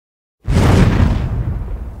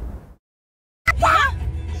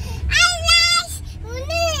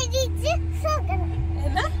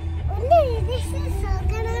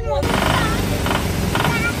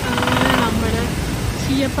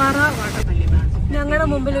Cheeyappara water. ഞങ്ങളുടെ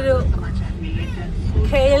മുമ്പിലൊരു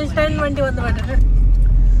ഹെയിൽട്ടൺ വണ്ടി വന്ന് പെട്ടിട്ട്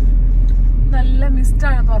നല്ല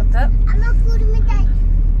മിസ്റ്റാണ് പുറത്ത്.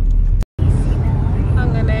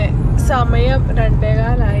 അങ്ങനെ സമയം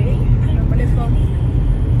 2:15. നമ്മളിപ്പം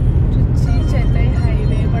ട്രിച്ചി ചെന്നൈ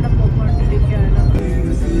ഹൈവേ കൂടെ പോയിക്കൊണ്ടിരിക്കുകയാണ്.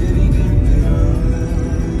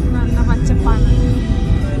 നല്ല പച്ചപ്പാണ്.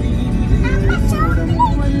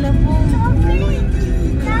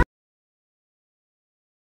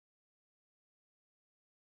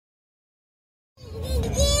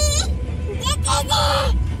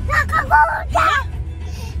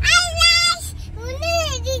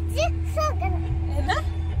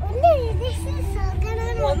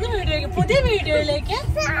 പുതിയ വീഡിയോയിലേക്ക്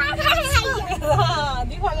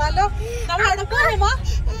നീ കൊള്ളാലോ. നമ്മൾ എവിടെ പോണ?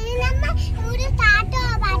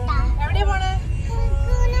 എവിടെയാ പോണേ?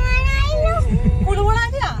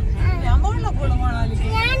 കുളുമണാലിയാ? ഞാൻ പോണല്ലോ കുളുമണാലിക്ക്.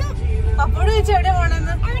 പപ്പോട് ചോദിച്ചു എവിടെയാ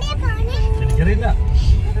പോണെന്ന്.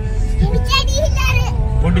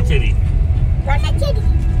 പോണ്ടിച്ചേരി.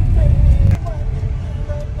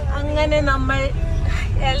 അങ്ങനെ നമ്മൾ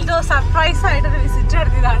എൽദോ സർപ്രൈസ് ആയിട്ടൊരു വിസിറ്റ്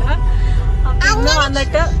നടത്തിയതാണ്. ഇന്ന്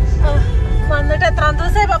വന്നിട്ട് എത്രാമത്തെ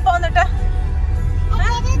ദിവസമായി പപ്പ വന്നിട്ട്?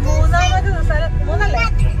 മൂന്നാമത്തെ ദിവസം. മൂന്നല്ലേ?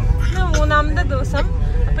 ഇന്ന് മൂന്നാമത്തെ ദിവസം.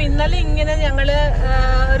 അപ്പൊ ഇന്നലെ ഇങ്ങനെ ഞങ്ങള്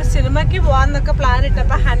ഒരു സിനിമയ്ക്ക് പോവാന്നൊക്കെ പ്ലാൻ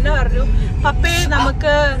ഇട്ടപ്പോ ഹന്ന പറഞ്ഞു, പപ്പയെ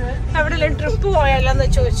നമുക്ക് എവിടെയെങ്കിലും ട്രിപ്പ് പോയാലോന്ന്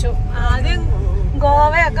ചോദിച്ചു. ആദ്യം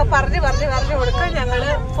ഗോവയൊക്കെ പറഞ്ഞു കൊടുക്കാൻ ഞങ്ങള്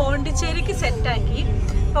പോണ്ടിച്ചേരിക്ക് സെറ്റാക്കി.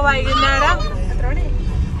 ഇപ്പൊ വൈകുന്നേരം എത്ര മണി?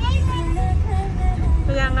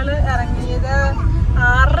 ഇപ്പൊ ഞങ്ങള് ഇറങ്ങിയത്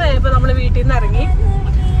 6:30 ആയപ്പോ നമ്മള് വീട്ടിൽ നിന്ന് ഇറങ്ങി.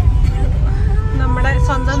 നമ്മുടെ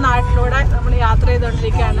സ്വന്തം നാട്ടിലൂടെ നമ്മൾ യാത്ര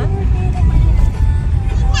ചെയ്തോണ്ടിരിക്കുകയാണ്.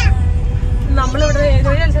 നമ്മളിവിടെ ഏത്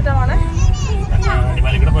വഴി കളിച്ചിട്ടാ പോണേ?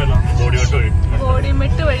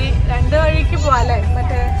 ബോഡിമെട്ട് വഴി. 2 വഴിക്ക് പോവാല്ലേ?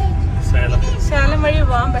 മറ്റേ സേലം വഴി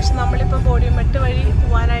പോവാം. പക്ഷെ നമ്മളിപ്പോ ബോഡിമെട്ട് വഴി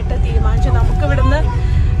പോവാനായിട്ട് തീരുമാനിച്ചു. നമുക്ക് ഇവിടുന്ന്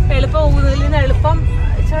എളുപ്പം ഊന്നലിന്ന് എളുപ്പം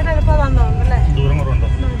എളുപ്പം വന്നോന്നല്ലേ?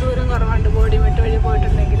 ദൂരം കുറവുണ്ട് ബോഡിമെട്ട് വഴി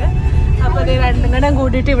പോയിട്ടുണ്ടെങ്കിൽ. അപ്പൊ ഇത് രണ്ടും കൂടെ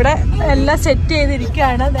കൂട്ടിയിട്ട് ഇവിടെ എല്ലാം സെറ്റ്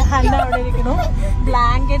ചെയ്തിരിക്കുകയാണ്. ഹന്ന അവിടെ ഇരിക്കുന്നു.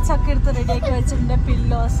 ബ്ലാങ്കറ്റ്സ് ഒക്കെ എടുത്ത് റെഡിയാക്കി വെച്ചിട്ടുണ്ട്.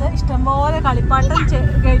 പില്ലോസ്, ഇഷ്ടംപോലെ കളിപ്പാട്ടം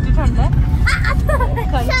കയറ്റിട്ടുണ്ട്.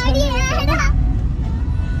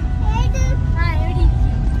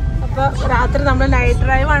 അപ്പൊ രാത്രി നമ്മൾ നൈറ്റ്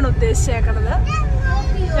ഡ്രൈവ് ആണ് ഉദ്ദേശിച്ചേക്കണത്.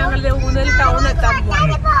 ഞങ്ങളുടെ ഊന്നൽ ടൗൺ എത്താൻ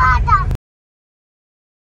പോകും.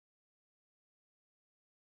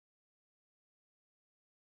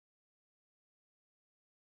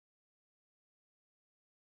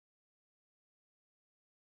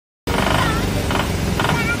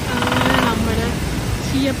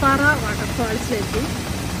 ചീയപ്പാറ വാട്ടർഫാൾസിലെത്തി.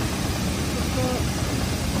 ഇപ്പോൾ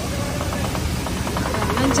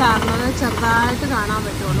വെള്ളം ചാർന്നത് ചെറുതായിട്ട് കാണാൻ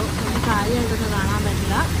പറ്റുള്ളൂ. നമുക്ക് കാര്യമായിട്ടൊന്നും കാണാൻ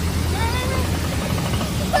പറ്റില്ല.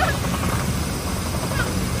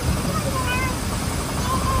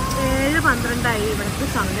 ഏഴ് 12 ഇവിടുത്തെ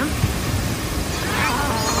സമയം.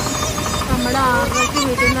 നമ്മൾ 6:30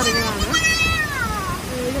 വീട്ടിൽ നിന്ന് ഇറങ്ങിയതാണ്.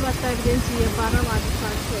 7:10 ചീയപ്പാറ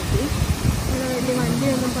വാട്ടർഫാൾസിലെത്തി. ഇവിടെ വലിയ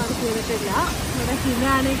വണ്ടിയൊന്നും പാർക്ക് ചെയ്തിട്ടില്ല. ഇവിടെ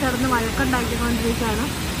ഹിമയാണെങ്കിൽ കിടന്ന് വഴക്കുണ്ടാക്കിക്കൊണ്ടിരിക്കുകയാണ്.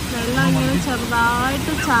 വെള്ളം ഇങ്ങനെ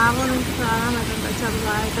ചെറുതായിട്ട് ചാവ് നിങ്ങൾക്ക് കാണാൻ പറ്റുന്നുണ്ട്.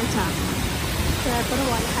 ചെറുതായിട്ട് ചാവ് പേപ്പർ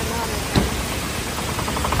പോലെ കണ്ട പറഞ്ഞിട്ടാണ്.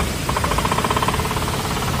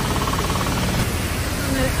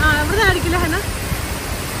 അങ്ങനെ എവിടെ ആയിരിക്കില്ല ഹന?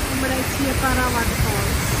 നമ്മുടെ ചീയപ്പാറ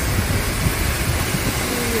വാട്ടർഫാൾസ്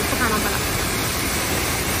ഇപ്പം കാണാൻ പറ്റാം.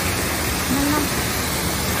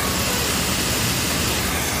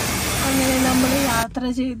 അങ്ങനെ നമ്മൾ യാത്ര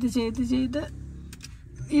ചെയ്ത്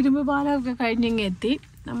ഇരുമ്പ് പാലമൊക്കെ കഴിഞ്ഞിങ്ങ് എത്തി.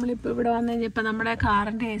 നമ്മളിപ്പോൾ ഇവിടെ വന്നു കഴിഞ്ഞപ്പോൾ നമ്മുടെ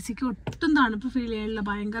കാറിൻ്റെ AC ക്ക് ഒട്ടും തണുപ്പ് ഫീൽ ചെയ്യില്ല.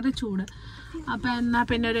 ഭയങ്കര ചൂട്. അപ്പോൾ എന്നാൽ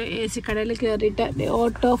പിന്നെ ഒരു AC കടയിൽ കയറിയിട്ട്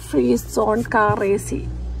auto freeze zone car AC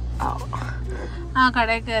ആ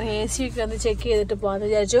കടയിൽ കയറി AC ഒക്കെ ഒന്ന് ചെക്ക് ചെയ്തിട്ട് പോകാമെന്ന്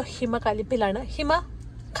വിചാരിച്ചു. ഹിമ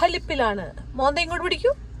കലിപ്പിലാണ്. മോന്ത ഇങ്ങോട്ട്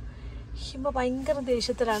പിടിക്കൂ. ഹിമ ഭയങ്കര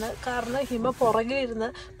ദേഷ്യത്തിലാണ്. കാരണം ഹിമ പുറകിലിരുന്ന്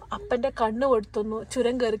അപ്പൻ്റെ കണ്ണ് കൊടുത്തുന്നു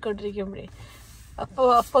ചുരം കയറിക്കൊണ്ടിരിക്കുമ്പോഴേ. അപ്പോൾ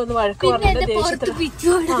ഒന്ന് വഴക്ക് പറഞ്ഞിട്ട് ദേഷ്യത്തിൽ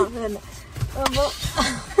തന്നെ. അപ്പോൾ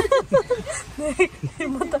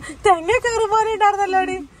തെങ്ങ കയറി പോലെ ഉണ്ടായിരുന്നല്ലോ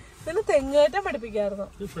അടി. ഇതിന് തെങ്ങേറ്റം പഠിപ്പിക്കായിരുന്നു.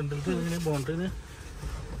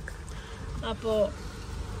 അപ്പോൾ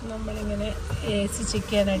നമ്മളിങ്ങനെ AC ചെക്ക്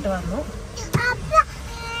ചെയ്യാനായിട്ട് വന്നു.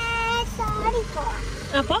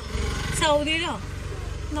 അപ്പോൾ സൗദിയിലോ?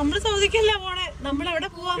 നമ്മള് സൗദിക്കല്ല പോണേ. നമ്മളെവിടെ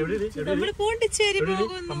പോവാം? നമ്മള് പോണ്ടിച്ചേരി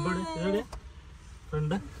പോകുന്നു.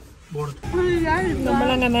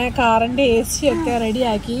 നമ്മളങ്ങനെ കാറിന്റെ AC ഒക്കെ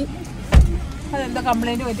റെഡിയാക്കി. അതെന്തോ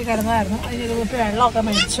കംപ്ലൈന്റ് പറ്റി കിടന്നതായിരുന്നു. അതിന് 20 രൂപ വെള്ളമൊക്കെ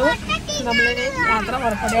മേടിച്ചു. നമ്മളിനി യാത്ര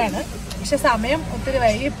പുറപ്പെടുകയാണ്. പക്ഷെ സമയം ഒത്തിരി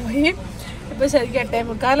വൈകിപ്പോയി. ഇപ്പൊ ശരിക്കും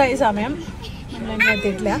 8:45 സമയം. ഞങ്ങൾ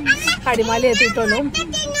എത്തിയിട്ടില്ല, അടിമാലി എത്തിയിട്ടുള്ളൂ.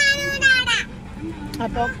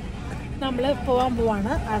 അപ്പം നമ്മൾ പോകാൻ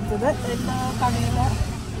പോവാണ്. അടുത്തത് എല്ലാ കടയിലും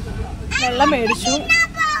വെള്ളം മേടിച്ചു,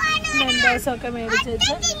 മെൻഡേഴ്സൊക്കെ മേടിച്ച്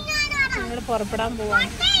വെച്ച് ഞങ്ങൾ പുറപ്പെടാൻ പോവാണ്.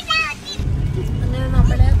 അങ്ങനെ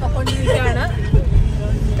നമ്മൾ പൊക്കൊണ്ടിരിക്കുകയാണ്.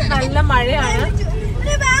 നല്ല മഴയാണ്,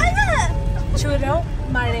 ചുരവും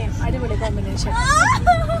മഴയും അടിപൊളി കോമ്പിനേഷൻ.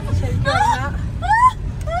 ശരിക്കും പറഞ്ഞാൽ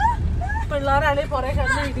പിള്ളേരാണെങ്കിൽ പുറകെ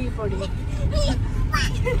കിടന്ന് ഇടിപ്പൊടിയും.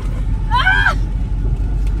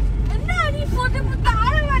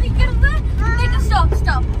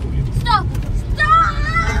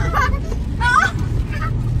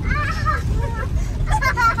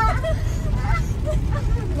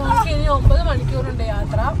 നമുക്കിനി 9 മണിക്കൂറുണ്ട്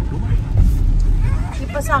യാത്ര.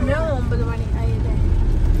 ഇപ്പൊ സമയം 9 മണി ആയില്ലേ.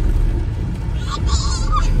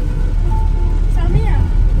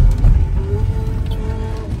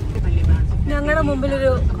 ഞങ്ങളുടെ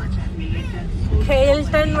മുമ്പിലൊരു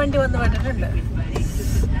KL10 വണ്ടി വന്ന് പെട്ടിട്ടുണ്ട്.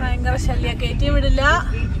 ഭയങ്കര ശല്യം, കയറ്റി വിടില്ല.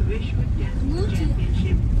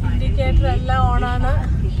 ഇൻഡിക്കേറ്റർ എല്ലാം ഓണാണ്.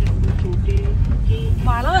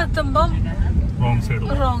 വളം എത്തുമ്പം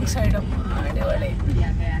റോങ് സൈഡും. അടിപൊളി.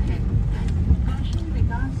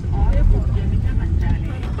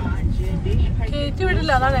 കയറ്റി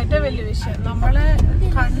വിടില്ല, അതാണ് ഏറ്റവും വലിയ വിഷയം. നമ്മളെ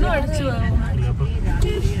കണ്ണു അടിച്ചു പോകും.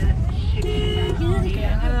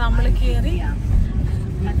 അങ്ങനെ നമ്മൾ കയറി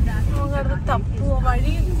തപ്പു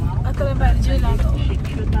വഴി അത്രയും പരിചയമില്ലാത്തോ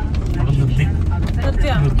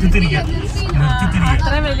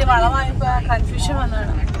അത്രയും വലിയ വളമായപ്പോ കൺഫ്യൂഷൻ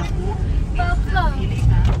വന്നതാണ്.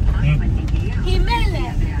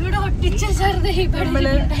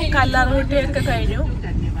 നമ്മള് കല്ലാർകുട്ടിയൊക്കെ കഴിഞ്ഞു.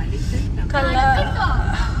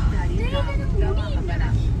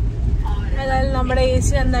 ഏതായാലും നമ്മുടെ AC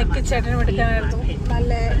നന്നാക്കി ചേട്ടന് എടുക്കാനായിരുന്നു.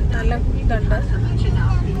 നല്ല നല്ല ഇതുണ്ട്.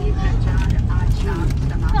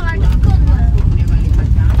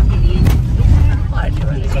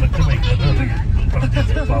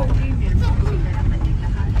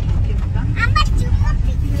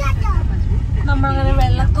 നമ്മളങ്ങനെ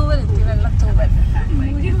വെള്ളത്തൂവലെത്തി.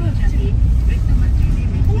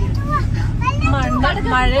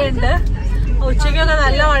 മഴയുണ്ട്. ഉച്ചയ്ക്കൊക്കെ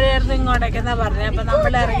നല്ല മഴയായിരുന്നു ഇങ്ങോട്ടേക്ക് എന്നാ പറഞ്ഞത്. അപ്പൊ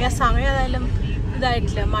നമ്മൾ ഇറങ്ങിയ സമയം ഏതായാലും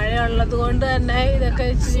ഇതായിട്ടില്ല. മഴയുള്ളത് കൊണ്ട് തന്നെ ഇതൊക്കെ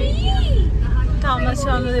താമസിച്ച്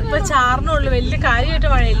വന്നത്. ഇപ്പൊ ചാറിനുള്ളു, വലിയ കാര്യമായിട്ട്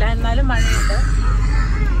മഴയില്ല, എന്നാലും മഴയുണ്ട്.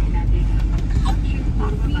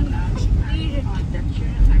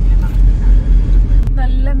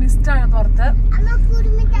 നല്ല മിസ്റ്റാണ് പുറത്ത്.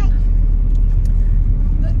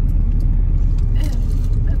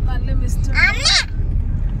 നല്ല മിസ്റ്റ്.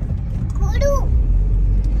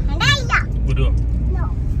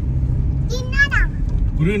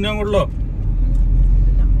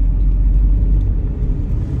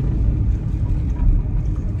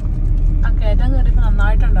 കയറ്റം കയറിയപ്പോ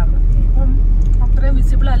നന്നായിട്ടുണ്ടായിരുന്നു. അപ്പം അത്രയും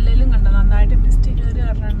വിസിബിൾ അല്ലെങ്കിലും കണ്ടോ, നന്നായിട്ട് മിസ്റ്റ് കയറി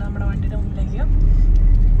കയറുന്നുണ്ട് നമ്മുടെ വണ്ടിയുടെ മുമ്പിലേക്ക്.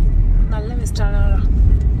 നല്ല മിസ്റ്റാണ്.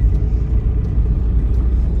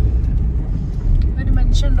 ഒരു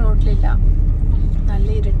മനുഷ്യൻ റോഡിലില്ല, നല്ല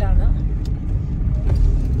ഇരുട്ടാണ്.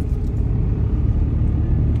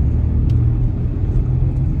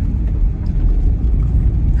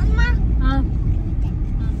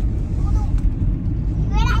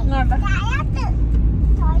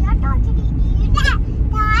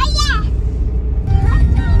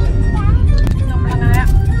 നമ്മളങ്ങനെ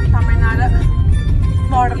തമിഴ്നാട്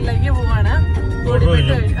ബോർഡറിലേക്ക് പോവാണ്.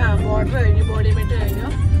 ബോർഡർ കഴിഞ്ഞു, ബോഡിമെട്ട് കഴിഞ്ഞു.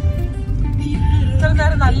 ഇത്ര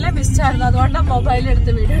നേരം നല്ല മിസ്റ്റായിരുന്നു, അതുകൊണ്ടാണ് മൊബൈൽ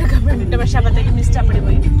എടുത്ത് വീഡിയോ എടുക്കാൻ വേണ്ടിയിട്ട്. പക്ഷെ അപ്പോഴത്തേക്ക് മിസ്റ്റ് അപ്പടി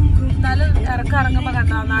പോയി. എന്നാലും ഇറങ്ങുമ്പോൾ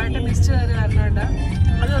കണ്ട നന്നായിട്ട് മിസ്റ്റ് കയറി വരണുണ്ട്.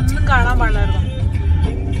 അതൊന്നും കാണാൻ പാടില്ലായിരുന്നു.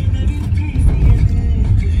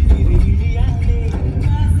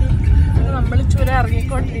 നമ്മൾ ചുരം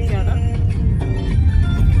ഇറങ്ങിക്കൊണ്ടിരിക്കുകയാണ്.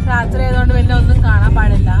 രാത്രി ആയതുകൊണ്ട് വലിയ ഒന്നും കാണാൻ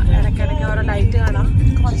പാടില്ല. ഇടയ്ക്കിടയ്ക്ക് ഓരോ ലൈറ്റ് കാണാം.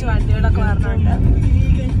 കുറച്ച് വണ്ടികളൊക്കെ വരണുണ്ട്.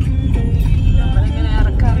 നമ്മളിങ്ങനെ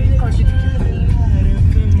ഇറങ്ങിക്കൊണ്ടിരിക്കും.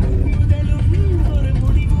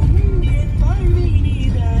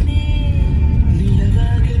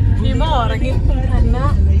 ഹിമ ഉറങ്ങി, ഹന്ന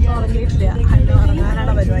ഉറങ്ങിയിട്ടില്ല. ഹന്ന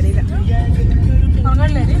ഉറങ്ങാനുള്ള പരിപാടിയില്ല.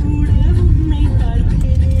 ഉറങ്ങല്ലേ?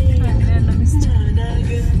 നല്ല മിസ്റ്റ്,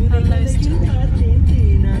 നല്ല മിസ്റ്റ്.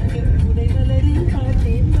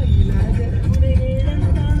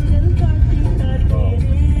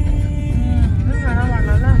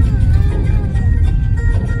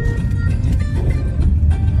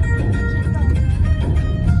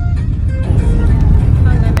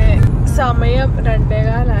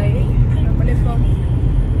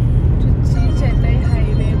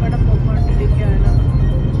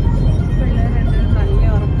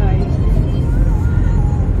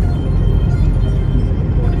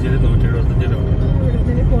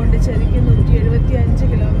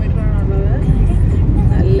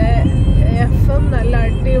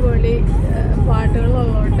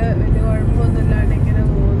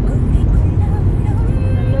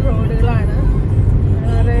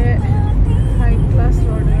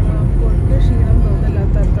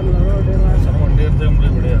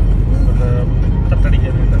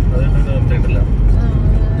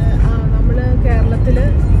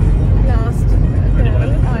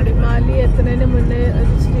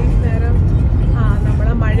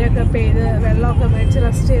 വെള്ളമൊക്കെ മേടിച്ച്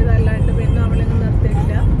റെസ്റ്റ് ചെയ്തല്ലാണ്ട് പിന്നെ നമ്മളിങ്ങ്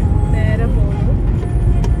നിർത്തിയിട്ടില്ല, നേരെ പോകുന്നു.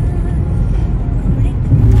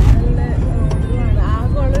 നല്ല റോഡുകളാണ്.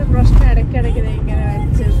 ആകെയുള്ളൊരു പ്രശ്നം ഇടയ്ക്കിടയ്ക്ക് ഇങ്ങനെ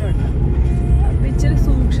വെച്ചിട്ടുണ്ട്. അപ്പം ഇച്ചിരി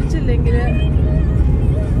സൂക്ഷിച്ചില്ലെങ്കിൽ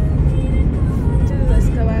ഇച്ചിരി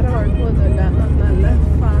റിസ്ക്. വേറെ കുഴപ്പമൊന്നുമില്ല, നല്ല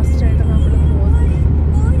ഫാസ്റ്റായിട്ട് നമ്മൾ പോകുന്നു.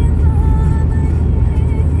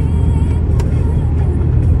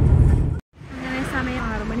 അങ്ങനെ സമയം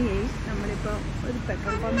 6 മണിയായി. നമ്മളിപ്പോൾ ഒരു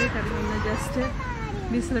പെട്രോൾ പമ്പിൽ കിടന്നു ജസ്റ്റ്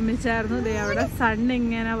വിശ്രമിച്ചായിരുന്നു. ദേ അവിടെ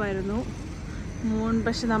സണ്ണിങ്ങനെ വരുന്നു. മൂൺ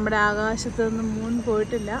പക്ഷെ നമ്മുടെ ആകാശത്ത് നിന്ന് മൂൺ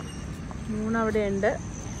പോയിട്ടില്ല. മൂൺ അവിടെ ഉണ്ട്.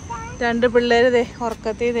 2 പിള്ളേർ ദേ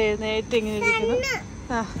ഉറക്കത്തിൽ നിന്ന് എഴുന്നേറ്റ് ഇങ്ങനെ ഇരിക്കുന്നു.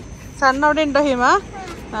 ആ സണ്ണവിടെ ഉണ്ടോ ഹിമ?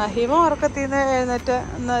 ഹിമ ഉറക്കത്തിൽ നിന്ന് എഴുന്നേറ്റ്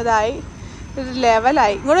ഒന്ന് ഇതായി, ഒരു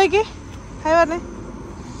ലെവലായി. ഇങ്ങോട്ട് നോക്കി, ഹായ് പറഞ്ഞേ.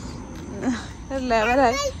 ഒരു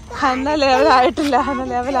ലെവലായി. ഹന്ന ലെവലായിട്ടില്ല, ഹന്ന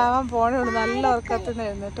ലെവലാവാൻ പോണേ ഉള്ളൂ. നല്ല ഉറക്കത്തിൽ നിന്ന്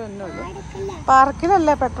എഴുന്നേറ്റ് തന്നെ ഉള്ളൂ.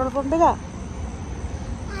 പാർക്കിലല്ലേ, പെട്രോൾ പമ്പിലാ.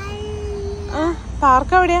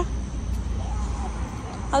 പാർക്ക് എവിടെയാ?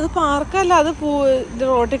 അത് പാർക്കല്ല, അത്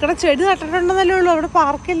റോട്ടിൽ കൂടെ ചെടി നട്ടിട്ടുണ്ടെന്നല്ലേ ഉള്ളൂ, അവിടെ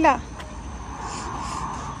പാർക്കില്ല.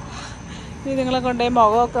 നിങ്ങളെ കൊണ്ടുപോയി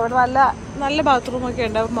മുഖമൊക്കെ ഇവിടെ നല്ല നല്ല ബാത്റൂമൊക്കെ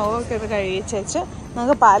ഉണ്ട്. അപ്പോൾ മുഖമൊക്കെ ഇത് കഴിച്ചേച്ച്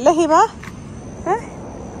നമുക്ക് പല ഹിമ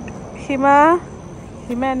ഹിമ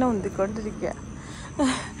ഹിമ എന്നെ ഉന്തിക്കൊണ്ടിരിക്കുക.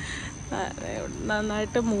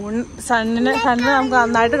 നന്നായിട്ട് സണ്ണിന് നമുക്ക്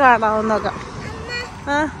നന്നായിട്ട് കാണാവുന്നൊക്കെ.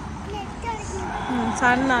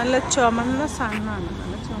 സൺ നല്ല ചുമന്ന സണ്ണാണ്,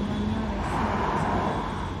 നല്ല ചുമന്ന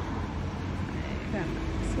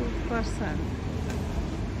സൂപ്പർ സൺ.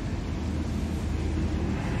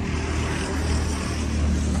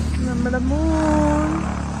 നമ്മുടെ മൂൺ.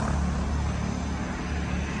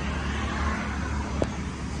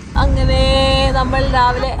 അങ്ങനെ നമ്മൾ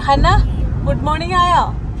രാവിലെ. ഹന്ന ഗുഡ് മോർണിംഗ് ആയോ?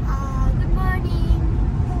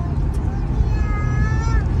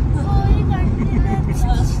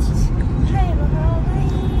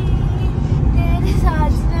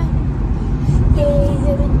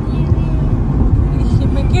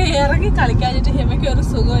 ഹിമയ്ക്ക് ഇറങ്ങി കളിക്കാഞ്ഞിട്ട് ഹിമയ്ക്ക് ഒരു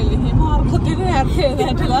സുഖമില്ല. ഹിമ ഉറക്കത്തിന് നേരത്തെ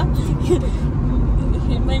എഴുന്നേറ്റില്ല.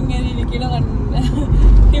 ഹിമ ഇങ്ങനെ ഇരിക്കണ കണ്ട.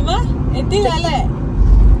 ഹിമ എത്തിയില്ലേ?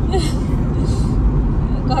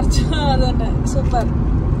 കുറച്ച് അതുകൊണ്ട് സൂപ്പർ.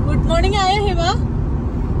 ഗുഡ് മോർണിംഗ് ആയോ ഹിമ?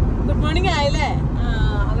 ഗുഡ് മോർണിംഗ് ആയില്ലേ?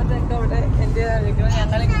 അതൊക്കെ അവിടെ എൻ്റെ ഇരിക്കണം.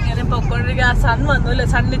 ഞങ്ങളിങ്ങനെ പൊക്കോണ്ടിരിക്കുക. സൺ വന്നുല്ലേ,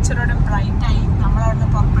 സൺ ഇച്ചിരി ബ്രൈറ്റായി. നമ്മളവിടുന്ന്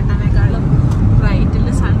പുറപ്പെട്ടതിനേക്കാളും ബ്രൈറ്റിൽ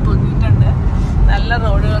സൺ പൊങ്ങിയിട്ടുണ്ട്. നല്ല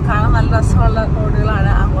റോഡുകൾ കാണാൻ നല്ല രസമുള്ള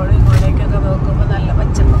റോഡുകളാണ്. അങ്ങോട്ടും ഇങ്ങോട്ടേക്കൊക്കെ നോക്കുമ്പോൾ നല്ല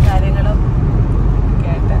പച്ചപ്പും കാര്യങ്ങളും ഒക്കെ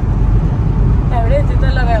ആയിട്ട്. എവിടെ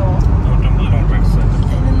എത്തിയെന്നല്ലോ അറിയാമോ?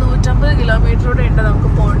 ഇനി 150 കിലോമീറ്ററൂടെ ഉണ്ട് നമുക്ക്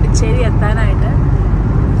പോണ്ടിച്ചേരി എത്താനായിട്ട്.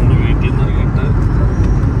 വീട്ടിൽ നിന്ന് ഇറങ്ങിയിട്ട്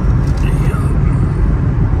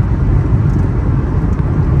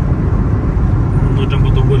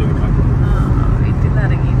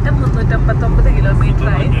 359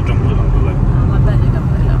 കിലോമീറ്ററായി.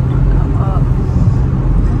 550 കിലോമീറ്റർ. അപ്പോൾ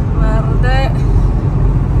വെറുതെ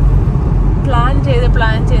പ്ലാൻ ചെയ്ത്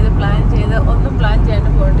ഒന്നും പ്ലാൻ ചെയ്യാണ്ട്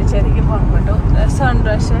പോണ്ടിച്ചേരിക്ക് പുറപ്പെട്ടു. രസമുണ്ട്.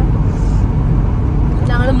 പക്ഷെ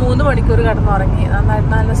ഞങ്ങൾ 3 മണിക്കൂർ കിടന്നുറങ്ങി. നന്നായിട്ട്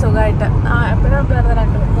നല്ല സുഖമായിട്ട്. എപ്പോഴും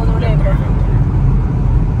 2-3 മണിയായപ്പോൾ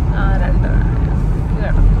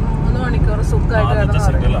 3 മണിക്കൂർ സുഖമായിട്ട്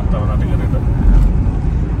കിടന്നുറങ്ങി.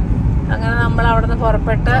 അങ്ങനെ നമ്മൾ അവിടെ നിന്ന്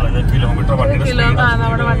പുറപ്പെട്ട്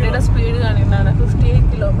നമ്മുടെ വണ്ടിയുടെ സ്പീഡ് കാണിക്കുന്നതാണ് 58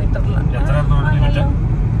 കിലോമീറ്ററിലാണ്.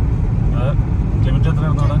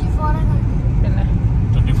 പിന്നെ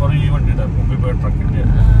 24 ഈ വണ്ടിയുടെ മുമ്പിൽ പോയ ട്രക്കിന്റെ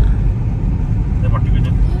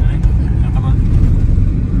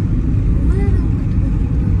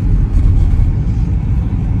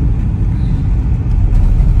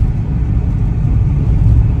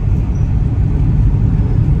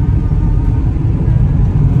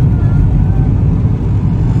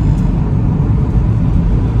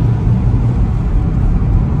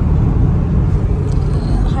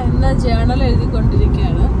ജേണൽ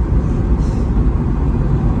എഴുതിക്കൊണ്ടിരിക്കുകയാണ്.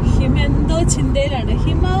 ഹിമ എന്തോ ചിന്തയിലാണ്.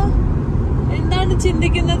 ഹിമ എന്താണ്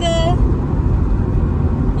ചിന്തിക്കുന്നത്?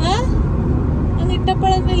 അങ്ങ്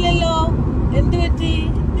ഇട്ടപ്പെടുന്നില്ലല്ലോ, എന്ത് പറ്റി?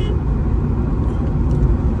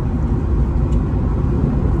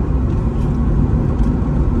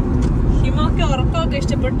 ഹിമക്ക് ഉറക്കമൊക്കെ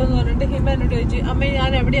ഇഷ്ടപ്പെട്ടു എന്ന് പറഞ്ഞിട്ട് ഹിമ എന്നോട് ചോദിച്ചു, അമ്മ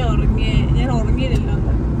ഞാൻ എവിടെയാ ഉറങ്ങിയേ? ഞാൻ ഉറങ്ങിയില്ലല്ലോ.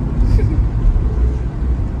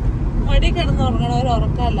 മടി കിടന്ന് ഉറങ്ങണ ഒരു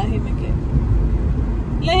ഉറക്കമല്ല ഹിമയ്ക്ക്,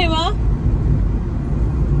 അല്ലേ ഹിമ?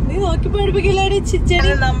 നീ നോക്കി പഠിപ്പിക്കില്ലാടി ചിച്ചടി.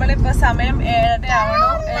 നമ്മളിപ്പോ സമയം 7:30 ആവണോ,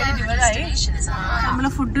 7:20ആയി. നമ്മള്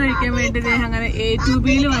ഫുഡ് കഴിക്കാൻ വേണ്ടി അങ്ങനെ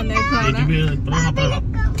A2Bയിൽ വന്നേക്കാണ്.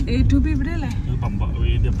 A2B ഇവിടെ അല്ലേ?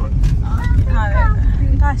 അതെ,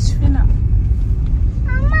 ഇത് അശ്വിനാ.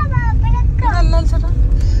 ഇതല്ല ചേട്ടാ,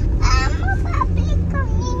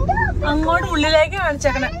 അങ്ങോട്ട് ഉള്ളിലേക്ക്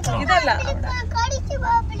കാണിച്ചേക്കണേ, ഇതല്ല.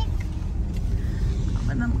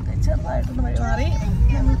 അപ്പൊ നമുക്ക് ചെറുതായിട്ടൊന്ന് വഴി മാറി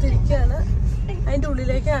നമ്മൾ തിരിക്കാണ്. അതിന്റെ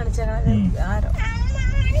ഉള്ളിലേക്ക് കാണിച്ചേക്കണേ ആരോ.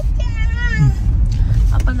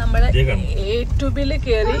 അപ്പൊ നമ്മള് A2Bയില്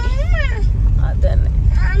കേറി അത് തന്നെ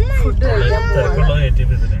ഫുഡ് കഴിക്കാൻ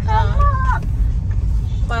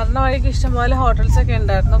പറഞ്ഞ വഴിക്ക് ഇഷ്ടംപോലെ ഹോട്ടൽസ് ഒക്കെ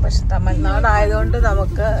ഉണ്ടായിരുന്നു. പക്ഷെ തമിഴ്നാട് ആയതുകൊണ്ട്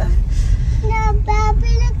നമുക്ക്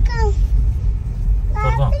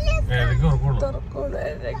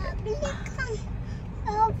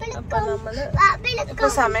അപ്പൊ നമ്മള് ഇപ്പൊ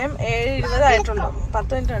സമയം 7:20 ആയിട്ടുള്ളൂ.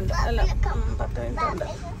 10 മിനിറ്റ് ഉണ്ട്, അല്ല 10 മിനിറ്റ് ഉണ്ട്.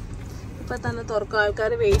 ഇപ്പൊ തന്നെ തുറക്കും.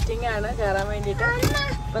 ആൾക്കാർ വെയിറ്റിംഗ് ആണ് കയറാൻ വേണ്ടിട്ട്.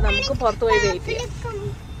 അപ്പൊ നമുക്ക് പുറത്ത് പോയി വെയിറ്റ് ചെയ്യാം.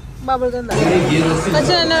 ബബിൾഗം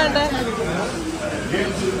അച്ഛൻ എന്നാ വേണ്ടേ?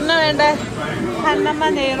 എന്നാ വേണ്ടേ? ഹന്നമ്മ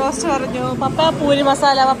നെയ് റോസ്റ്റ് പറഞ്ഞു. പപ്പ പൂരി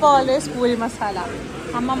മസാല. പപ്പ ഓൾവേസ് പൂരി മസാല.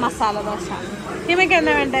 അമ്മ മസാല ദോശ. ഹിമയ്ക്ക്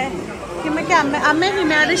എന്നാ വേണ്ടേ? ഹിമയ്ക്ക് അമ്മ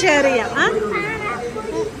ഹിമയോട് ഷെയർ ചെയ്യാം. ആ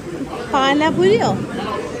പാലപുരിയോ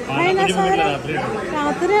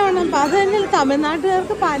രാത്രിയാണ്. അപ്പൊ അത് തന്നെ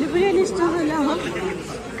തമിഴ്നാട്ടുകാർക്ക് പാലപുരി വലിയ ഇഷ്ടമൊന്നുമില്ല.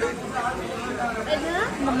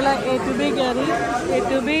 നമ്മള് A2B കയറി.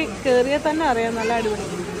 A2B കയറിയാൽ തന്നെ അറിയാം നല്ല അടിപൊളി.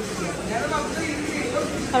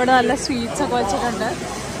 അവിടെ നല്ല സ്വീറ്റ്സ് ഒക്കെ വെച്ചിട്ടുണ്ട്.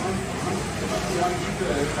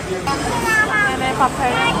 അങ്ങനെ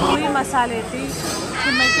പപ്പയുടെ പൂരി മസാല എത്തി.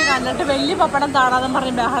 ഹിമയ്ക്ക് കണ്ടിട്ട് വലിയ പപ്പടം താടാതെ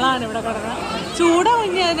പറഞ്ഞ് ബഹളമാണ് ഇവിടെ കിടന്നത്. ചൂടാ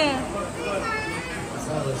കുഞ്ഞാന്.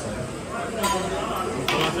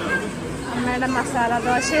 അമ്മയുടെ മസാല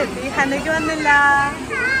ദോശ എത്തി. ഹന്നയ്ക്ക് വന്നില്ല.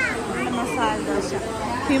 മസാല ദോശ.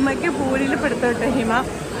 ഹിമയ്ക്ക് പൂരിയിൽ പെടുത്തോട്ടെ. ഹിമ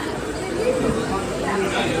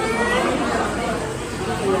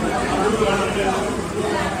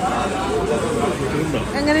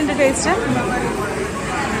എങ്ങനെയുണ്ട് ടേസ്റ്റ്?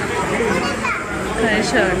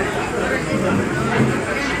 കഴിച്ചോട്ടെ.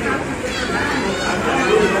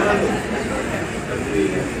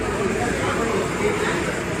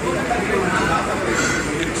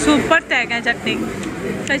 സൂപ്പർ തേങ്ങ ചട്നി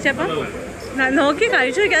കഴിച്ചപ്പോ നോക്കി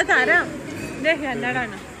കഴിച്ചു നോക്കിയാൽ തരാം. ഇതേ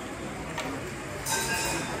എന്നാടാണ്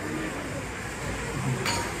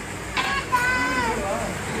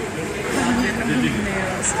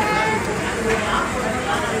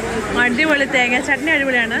അടിപൊളി. തേങ്ങ ചട്നി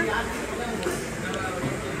അടിപൊളിയാണ്.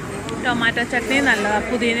 ടൊമാറ്റോ ചട്നി നല്ലതാണ്.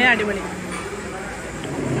 പുതിന അടിപൊളി.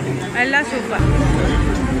 എല്ലാം സൂപ്പർ.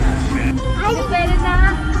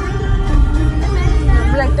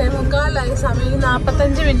 8:45 സമയം.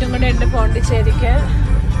 45 മിനിറ്റും കൂടെ ഉണ്ട് പോണ്ടിച്ചേരിക്ക്.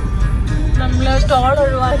 നമ്മൾ ടോൾ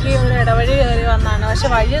ഒഴിവാക്കി ഒരു ഇടവഴി കയറി വന്നാണ്. പക്ഷെ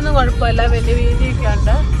വഴിയൊന്നും കുഴപ്പമില്ല, വലിയ വീതിയൊക്കെ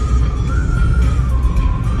ഉണ്ട്.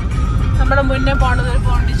 നമ്മുടെ മുന്നേ പോണത് ഒരു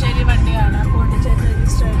പോണ്ടിച്ചേരി വണ്ടിയാണ്. പോണ്ടിച്ചേരി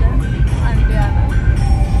രജിസ്റ്റേർഡ് വണ്ടിയാണ്.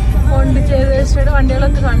 പോണ്ടിച്ചേരി രജിസ്റ്റേർഡ്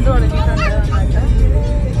വണ്ടികളൊക്കെ കണ്ടു തുടങ്ങിയിട്ടുണ്ട് നന്നായിട്ട്.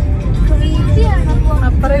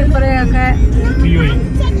 അപ്പുറം ഇപ്പുറയൊക്കെ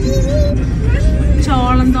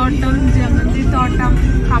ചോളം തോട്ടം, ജമന്തി തോട്ടം,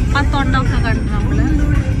 കപ്പത്തോട്ടം ഒക്കെ കണ്ടു നമ്മള്.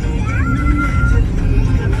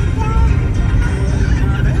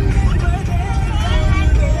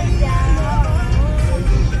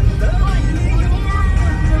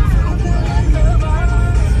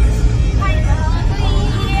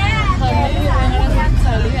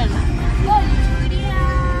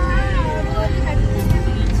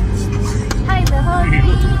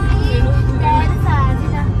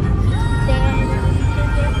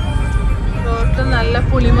 നല്ല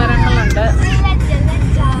പുളിമരങ്ങളുണ്ട്.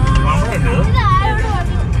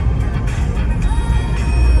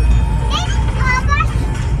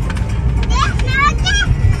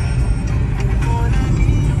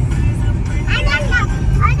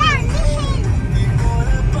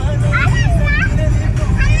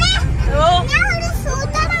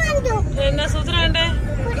 എന്നാ സൂത്രണ്ടേ?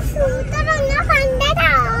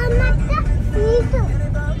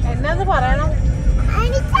 എന്നാന്ന് പറയണം?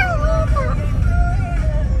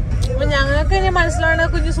 ഞങ്ങൾക്ക് ഇനി മനസ്സിലാണ്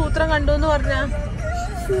കുഞ്ഞു സൂത്രം കണ്ടു എന്ന് പറഞ്ഞ.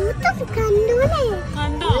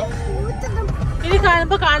 കണ്ടോ? ഇനി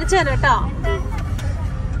കാണുമ്പോ കാണിച്ചു തരാം കേട്ടോ.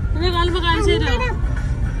 ഇനി കാണുമ്പോ കാണിച്ചു തരാം.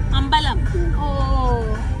 അമ്പലം. ഓ,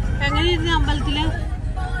 എങ്ങനെയിരുന്നു അമ്പലത്തില്?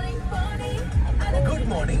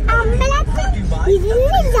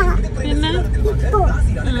 പിന്നെ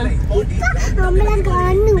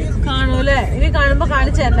കാണൂല്ലേ? ഇനി കാണുമ്പോ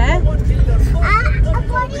കാണിച്ചു തരേ.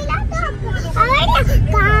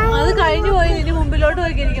 അത് കഴിഞ്ഞു പോയി. ഇനി മുമ്പിലോട്ട്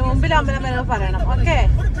പോയിരിക്കും. മുമ്പിൽ അമ്പലം വരെ പറയണം. ഓക്കെ.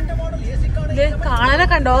 ഇത്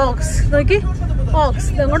കാണാനൊക്കെ ഉണ്ടോ? ഓക്സ് നോക്കി. ഓക്സ്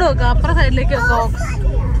ഇങ്ങോട്ട് നോക്കാം. അപ്പുറം സൈഡിലേക്ക് നോക്കാം. ഓക്സ്.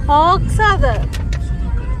 ഓക്സ് അത്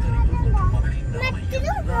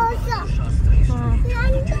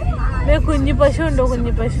കുഞ്ഞു പശു ഉണ്ടോ?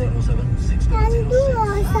 കുഞ്ഞു പശു.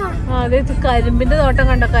 ആ അതെ. കരിമ്പിന്റെ തോട്ടം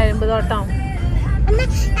കണ്ടോ? കരിമ്പ് തോട്ടം.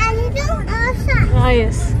 ആ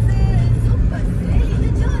യെസ്.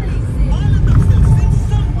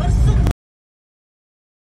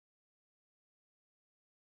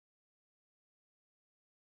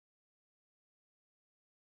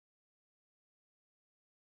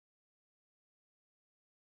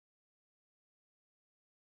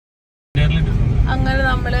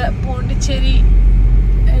 നമ്മൾ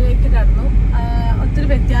പോണ്ടിച്ചേരിയിലേക്ക് കടന്നു. ഒത്തിരി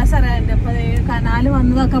വ്യത്യാസം അറിയാനുണ്ട്. അപ്പോൾ കനാല്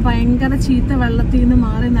വന്നതൊക്കെ ഭയങ്കര ചീത്ത വെള്ളത്തിൽ നിന്ന്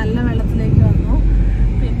മാറി നല്ല വെള്ളത്തിലേക്ക് വന്നു.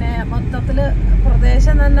 പിന്നെ മൊത്തത്തിൽ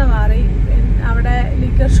പ്രദേശം തന്നെ മാറി. അവിടെ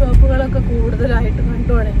ലിക്കർ ഷോപ്പുകളൊക്കെ കൂടുതലായിട്ട്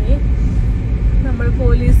കണ്ടു തുടങ്ങി. നമ്മൾ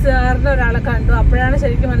പോലീസുകാരുടെ ഒരാളെ കണ്ടു. അപ്പോഴാണ്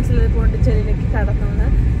ശരിക്കും മനസ്സിലായത് പോണ്ടിച്ചേരിയിലേക്ക് കടന്നത്.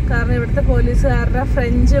 കാരണം ഇവിടുത്തെ പോലീസുകാരുടെ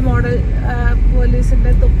ഫ്രഞ്ച് മോഡൽ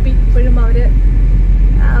പോലീസിൻ്റെ തൊപ്പി ഇപ്പോഴും അവർ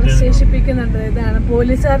അവശേഷിപ്പിക്കുന്നുണ്ട്. ഇതാണ്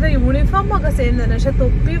പോലീസുകാരുടെ യൂണിഫോം ഒക്കെ സെയിം തന്നെ, പക്ഷെ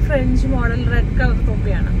തൊപ്പി ഫ്രഞ്ച് മോഡൽ റെഡ് കളർ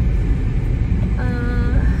തൊപ്പിയാണ്.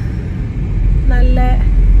 നല്ല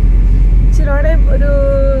ഇച്ചിരിയോടെ ഒരു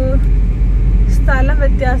സ്ഥലം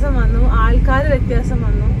വ്യത്യാസം വന്നു, ആൾക്കാർ വ്യത്യാസം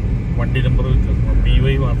വന്നു.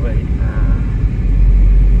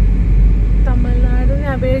 തമിഴ്നാടിനെ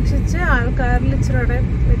അപേക്ഷിച്ച് ആൾക്കാരിൽ ഇച്ചിരിയോടെ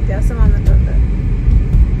വ്യത്യാസം വന്നിട്ടുണ്ട്.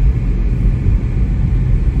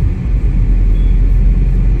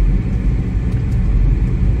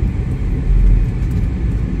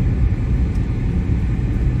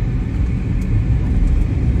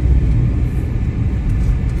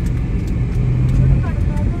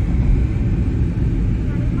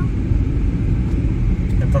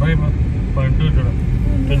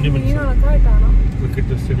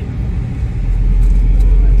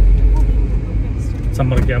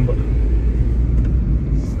 സമ്മർ ക്യാമ്പ്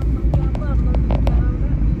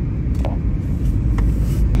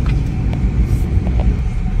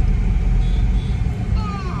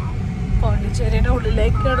പോണ്ടിച്ചേരിയുടെ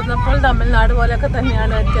ഉള്ളിലേക്ക് കിടന്നപ്പോൾ തമിഴ്നാട് പോലെയൊക്കെ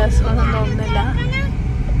തന്നെയാണ്, വ്യത്യാസമൊന്നും തോന്നുന്നില്ല.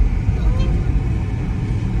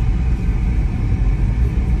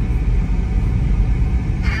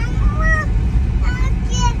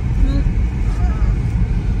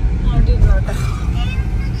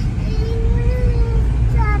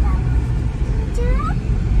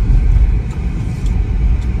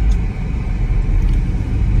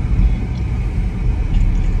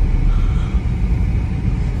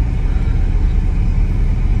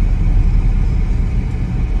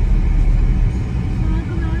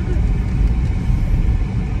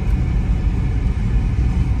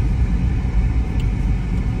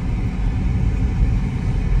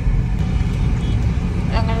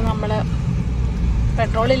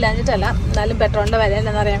 പെട്രോൾ ഇല്ലാഞ്ഞിട്ടല്ല, എന്നാലും പെട്രോളിൻ്റെ വില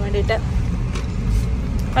എന്താണെന്ന് അറിയാൻ വേണ്ടിയിട്ട്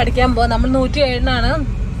അടിക്കാൻ പോകും. നമ്മൾ 107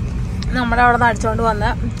 നമ്മുടെ അവിടെ നിന്ന് അടിച്ചുകൊണ്ട്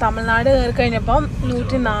വന്നത്. തമിഴ്നാട് കയറി കഴിഞ്ഞപ്പം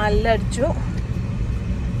 104 അടിച്ചു.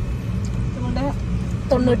 അതുകൊണ്ട്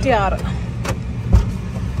 96.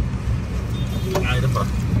 നല്ല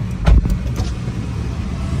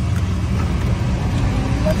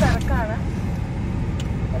തിരക്കാണ്.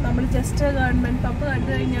 നമ്മൾ ജസ്റ്റ് ഗവൺമെന്റ് പമ്പ്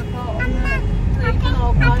കണ്ടു കഴിഞ്ഞപ്പോൾ ഒന്ന് റേറ്റ്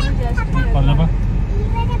നോക്കാനും ജസ്റ്റ്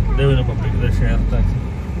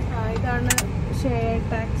ഇതാണ് ഷെയർ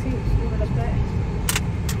ടാക്സി. ഇവിടുത്തെ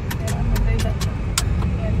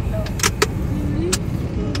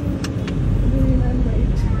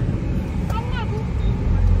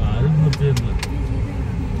യെല്ലോ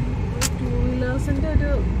ടൂ വീലേഴ്സിന്റെ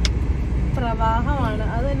ഒരു പ്രവാഹമാണ്.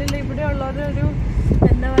 അത് തന്നെയല്ല ഇവിടെ ഉള്ളവരൊരു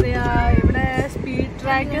എന്താ പറയാ, ഇവിടെ സ്പീഡ്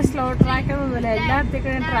ട്രാക്ക് സ്ലോ ട്രാക്ക് എന്നൊന്നുമില്ല.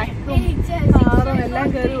 എല്ലായിടത്തേക്കും ട്രാക്കും കാറും എല്ലാം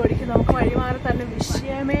കയറി ഓടിക്കും. നമുക്ക് വഴിമാറി തന്നെ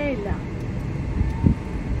വിഷയമേ ഇല്ല.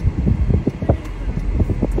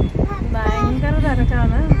 ഭയങ്കര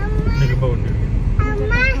തിരക്കാണ്.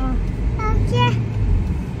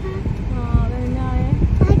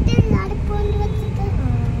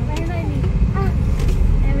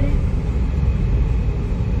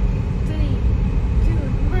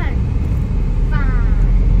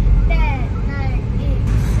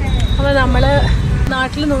 അപ്പോൾ നമ്മൾ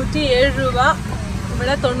നാട്ടിൽ 107 രൂപ,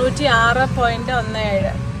 ഇവിടെ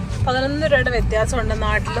 96.17. 11 രൂപയുടെ വ്യത്യാസമുണ്ട്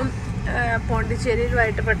നാട്ടിലും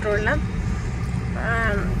പോണ്ടിച്ചേരിയിലുമായിട്ട് പെട്രോളിന്.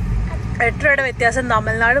 8 രൂപയുടെ വ്യത്യാസം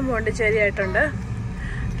തമിഴ്നാടും പോണ്ടിച്ചേരി ആയിട്ടുണ്ട്.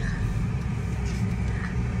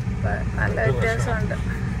 നല്ല വ്യത്യാസമുണ്ട്.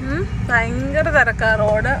 ഭയങ്കര തിരക്കാണ്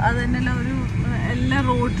റോഡ്. അത് തന്നെയല്ല, ഒരു എല്ലാ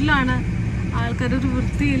റോഡിലാണ് ആൾക്കാരൊരു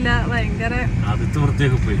വൃത്തിയില്ല. ഭയങ്കര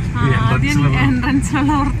ആദ്യം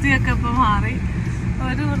എൻട്രൻസിലുള്ള വൃത്തിയൊക്കെ ഇപ്പൊ മാറി.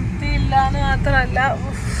 ഒരു വൃത്തിയില്ലാന്ന് മാത്രമല്ല,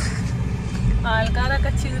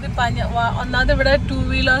 ആൾക്കാരൊക്കെ ചീറി പഞ്ഞ. ഒന്നാമത് ഇവിടെ 2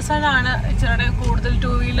 വീലേഴ്സാണ് ഇച്ചിരി കൂടുതൽ.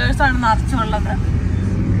 2 വീലേഴ്സാണ് നിറച്ചുള്ളത്.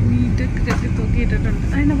 നീറ്റ് കെട്ടി തൂക്കിയിട്ടിട്ടുണ്ട്.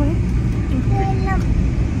 അതിനെ പോയി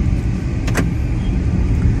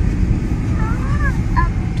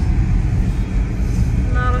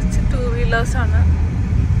നിറച്ച് 2 വീലേഴ്സാണ്.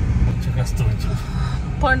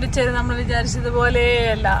 പോണ്ടിച്ചേരി നമ്മൾ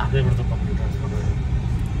വിചാരിച്ചതുപോലെയല്ല.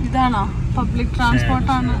 ഇതാണോ പബ്ലിക്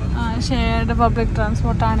ട്രാൻസ്പോർട്ടാണ്? ഷെയർഡ് പബ്ലിക്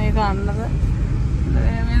ട്രാൻസ്പോർട്ടാണ് ഈ കാണുന്നത്.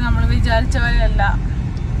 നമ്മൾ വിചാരിച്ച പോലെയല്ല.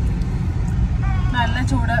 നല്ല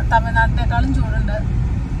ചൂട്, തമിഴ്നാട്ടിനേക്കാളും ചൂടുണ്ട്.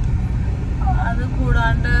 അത്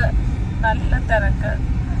കൂടാണ്ട് നല്ല തിരക്ക്.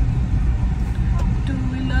 ടൂ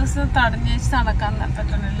വീലേഴ്സ് തടഞ്ഞേച്ച് നടക്കാൻ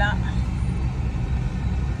പറ്റുന്നില്ല.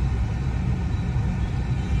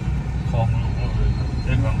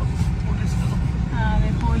 അതെ,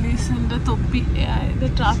 പോലീസിന്റെ തൊപ്പി. ഇത്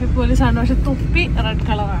ട്രാഫിക് പോലീസാണ്, പക്ഷെ തൊപ്പി റെഡ്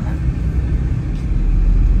കളറാണ്.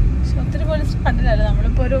 പക്ഷെ ഒത്തിരി പോലീസ് കണ്ടില്ലല്ലോ.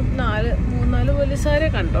 നമ്മളിപ്പോ ഒരു 3-4 പോലീസുകാരെ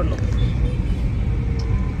കണ്ടുള്ളൂ.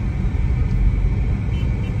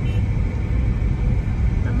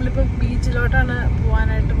 നമ്മളിപ്പോ ബീച്ചിലോട്ടാണ്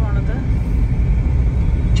പോവാനായിട്ട് പോണത്.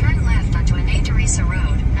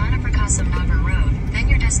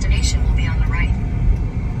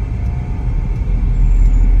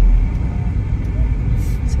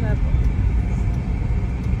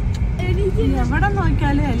 എവിടെ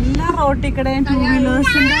നോക്കിയാലും എല്ലാ റോട്ടിൽ കൂടെയും ടൂ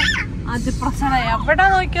വീലേഴ്സിന്റെ അതിപ്രസരം. എവിടെ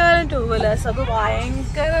നോക്കിയാലും ടൂ വീലേഴ്സ്. അത്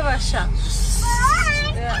ഭയങ്കര റഷാ.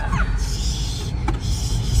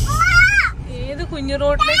 ഏത് കുഞ്ഞു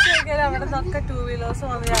റോഡിലേക്ക് നോക്കിയാലും അവിടെ നിന്നൊക്കെ ടൂ വീലേഴ്സ്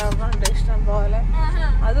വന്ന് ചാടുന്നുണ്ട് ഇഷ്ടം പോലെ.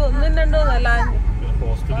 അത് 1-2 നല്ല.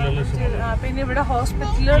 പിന്നെ ഇവിടെ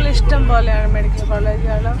ഹോസ്പിറ്റലുകൾ ഇഷ്ടം പോലെയാണ്. മെഡിക്കൽ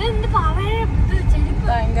കോളേജുകൾ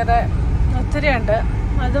ഭയങ്കര ഒത്തിരി ഉണ്ട്.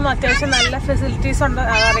 അതും അത്യാവശ്യം നല്ല ഫെസിലിറ്റീസ് ഉണ്ട്.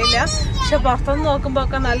 അതറിയില്ല, പക്ഷെ പുറത്തുനിന്ന് നോക്കുമ്പോ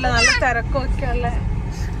ഒക്കെ നല്ല നല്ല തിരക്കൊക്കെ ഉള്ള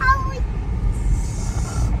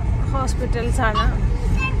ഹോസ്പിറ്റൽസ് ആണ്.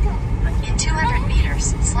 In 200 meters,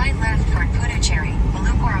 slide left toward Pondicherry,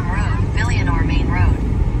 Pondicherry Road, Millionaire Main Road.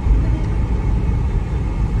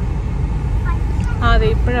 അതെ,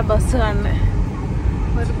 ഇപ്പോഴാ ബസ് കാണുന്നേ.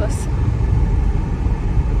 ഒരു ബസ്.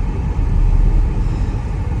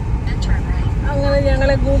 അങ്ങനെ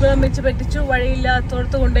ഞങ്ങളെ ഗൂഗിൾ വെച്ച് പറ്റിച്ചു.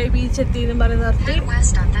 വഴിയില്ലാത്തോടത്ത് കൊണ്ടുപോയി ബീച്ച് എത്തിയെന്ന് പറഞ്ഞ് നിർത്തി.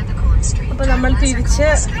 അപ്പൊ നമ്മൾ തിരിച്ച്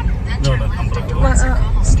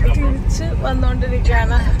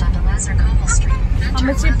വന്നോണ്ടിരിക്കുകയാണ്.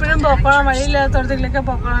 അമ്മച്ചി ഇപ്പോഴും പൊക്കോളാം, വഴിയില്ലാത്തോടത്തേക്കൊക്കെ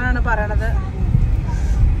പൊക്കോളാനാണ് പറയണത്.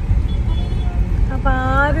 അപ്പൊ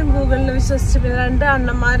ആരും ഗൂഗിളിൽ വിശ്വസിച്ച് 2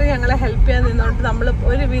 അണ്ണന്മാര് ഞങ്ങളെ ഹെൽപ്പ് ചെയ്യാൻ നിന്നോണ്ട് നമ്മൾ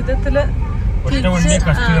ഒരു വിധത്തില്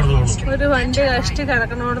ഒരു വണ്ടി കഷ്ടി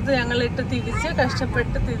കിടക്കണോടത്ത് ഞങ്ങളിട്ട് തിരിച്ച്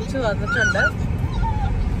കഷ്ടപ്പെട്ട് തിരിച്ചു വന്നിട്ടുണ്ട്.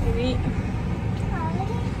 ഇനി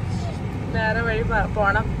വേറെ വഴി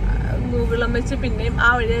പോണം. ഗൂഗിളും വെച്ച് പിന്നെയും ആ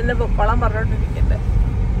വഴി തന്നെ പൊക്കോളം പറഞ്ഞോണ്ടിരിക്കട്ടെ.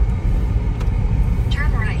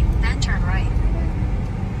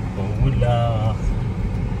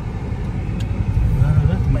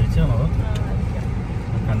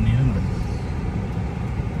 കണ്ണീരുണ്ട്.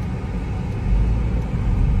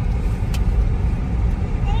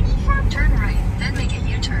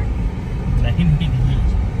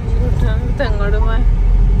 തെങ്ങോട് പോയി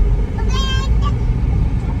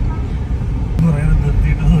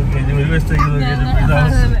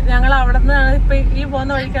ഞങ്ങൾ അവിടെ നിന്നാണ് ഇപ്പൊ ഈ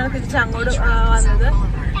പോകുന്ന വഴിക്കാണ് തിരിച്ച് അങ്ങോട്ട് വന്നത്.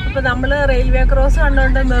 അപ്പൊ നമ്മള് റെയിൽവേ ക്രോസ്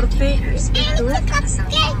കണ്ടുകൊണ്ട് നിർത്തി ഇട്ടു.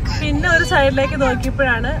 പിന്നെ ഒരു സൈഡിലേക്ക്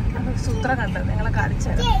നോക്കിയപ്പോഴാണ് സൂത്രം കണ്ടത്. നിങ്ങളെ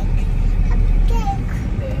കാണിച്ചത്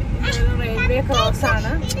റെയിൽവേ ക്രോസ്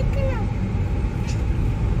ആണ്.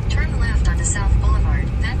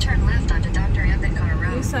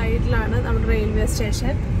 ഈ സൈഡിലാണ് നമ്മുടെ റെയിൽവേ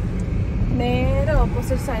സ്റ്റേഷൻ. നേരെ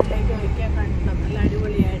ഓപ്പോസിറ്റ് സൈഡിലേക്ക് വയ്ക്കാൻ കണ്ടു. നല്ല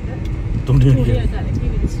അടിപൊളിയായിട്ട് തുണിയൊക്കെ അലക്കി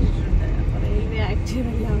വിരിച്ചിട്ടുണ്ട്. അപ്പൊ റെയിൽവേ ആക്റ്റീവ്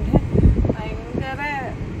എല്ലാം ഉണ്ട്. ഭയങ്കര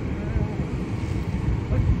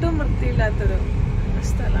ഒട്ടും വൃത്തിയില്ലാത്തൊരു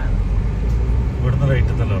സ്ഥലമാണ്. ഇവിടുന്ന്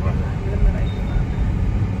റൈറ്റ് നമുക്ക്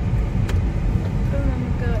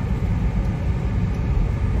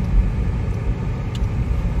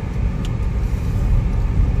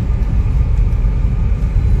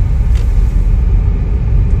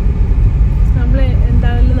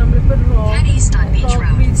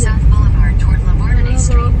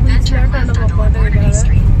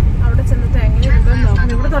അവിടെ ചെന്നിട്ട് എങ്ങനെയുണ്ടെന്ന്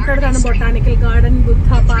നോക്കണം. ഇവിടെ തൊട്ടടുത്താണ് ബൊട്ടാണിക്കൽ ഗാർഡൻ, ബുദ്ധ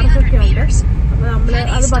പാർക്കൊക്കെ ഉണ്ട്. അപ്പൊ നമ്മള്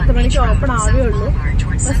അത് 10 മണിക്ക് ഓപ്പൺ ആവേ ഉള്ളൂ.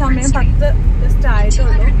 അപ്പൊ സമയം 10 ജസ്റ്റ്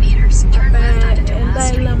ആയിട്ടുള്ളൂ. അപ്പൊ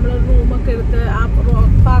എന്തായാലും നമ്മള് റൂമൊക്കെ എടുത്ത് ആ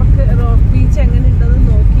റോക്ക് ബീച്ച് എങ്ങനെ ഉണ്ടെന്ന്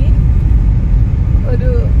നോക്കി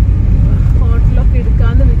ഒരു ഹോട്ടലൊക്കെ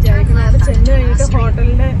എടുക്കാന്ന് വിചാരിക്കണം. അവിടെ ചെന്ന് കഴിഞ്ഞിട്ട്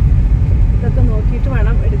ഹോട്ടലിന്റെ ഇതൊക്കെ നോക്കിയിട്ട്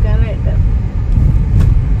വേണം എടുക്കാനായിട്ട്.